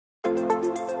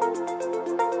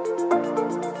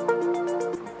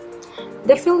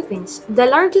The Philippines, the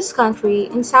largest country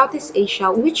in Southeast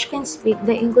Asia which can speak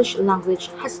the English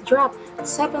language, has dropped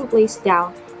 7 places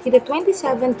down to the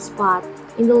 27th spot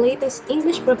in the latest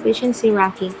English proficiency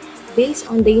ranking based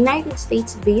on the United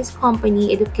States-based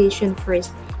company Education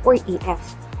First, or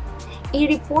EF. A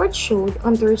report showed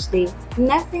on Thursday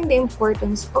nothing the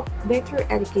importance of better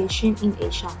education in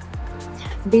Asia.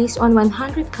 Based on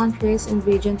 100 countries and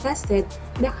regions tested,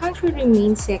 the country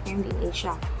remains second in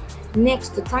Asia,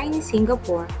 next to tiny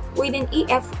Singapore with an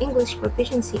EF English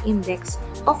Proficiency Index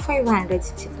of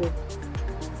 562.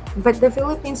 But the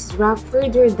Philippines dropped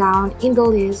further down in the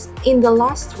list in the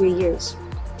last 3 years,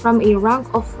 from a rank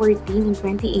of 14 in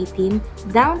 2018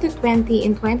 down to 20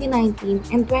 in 2019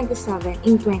 and 27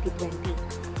 in 2020.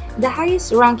 The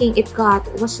highest ranking it got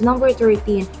was number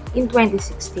 13 in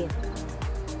 2016.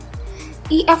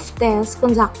 EF tests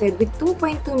conducted with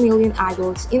 2.2 million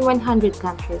adults in 100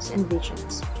 countries and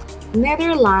regions.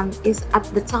 Netherlands is at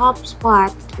the top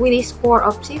spot with a score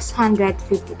of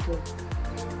 652.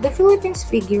 The Philippines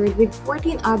figured with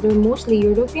 14 other mostly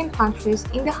European countries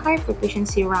in the high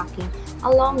proficiency ranking,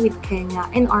 along with Kenya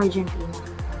and Argentina.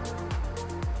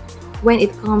 When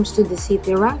it comes to the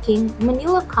city ranking,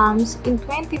 Manila comes in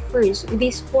 21st with a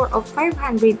score of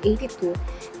 582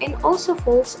 and also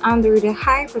falls under the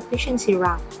high proficiency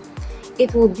rank.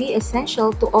 It will be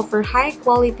essential to offer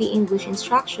high-quality English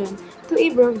instruction to a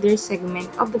broader segment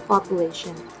of the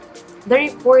population, the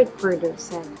report further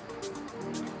said.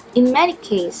 In many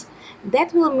cases,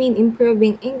 that will mean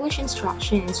improving English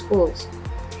instruction in schools.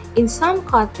 In some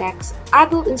contexts,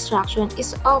 adult instruction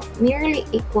is of nearly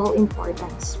equal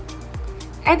importance.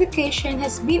 Education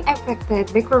has been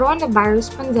affected by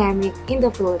coronavirus pandemic in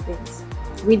the Philippines,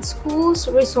 with schools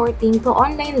resorting to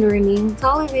online learning,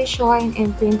 television,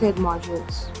 and printed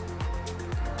modules.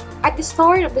 At the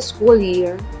start of the school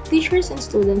year, teachers and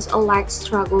students alike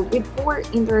struggled with poor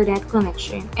internet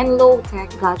connection and low-tech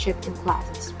gadgets in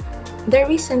classes. The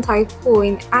recent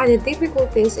typhoon added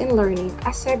difficulties in learning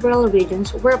as several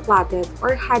regions were flooded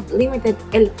or had limited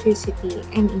electricity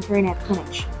and internet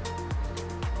connection.